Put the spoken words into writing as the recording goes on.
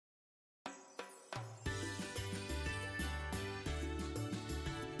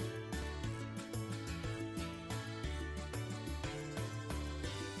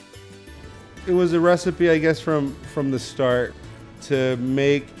It was a recipe, I guess, from the start to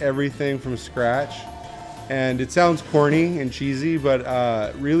make everything from scratch. And it sounds corny and cheesy, but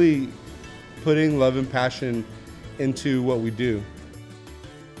really putting love and passion into what we do.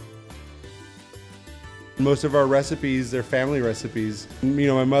 Most of our recipes, they're family recipes. You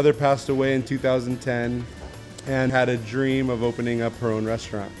know, my mother passed away in 2010 and had a dream of opening up her own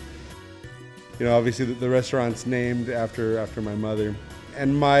restaurant. You know, obviously the restaurant's named after my mother.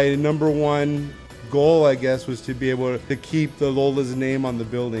 And my number one goal, I guess, was to be able to keep the Lola's name on the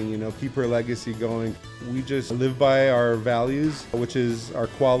building, you know, keep her legacy going. We just live by our values, which is our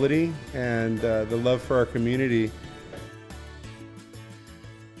quality and the love for our community.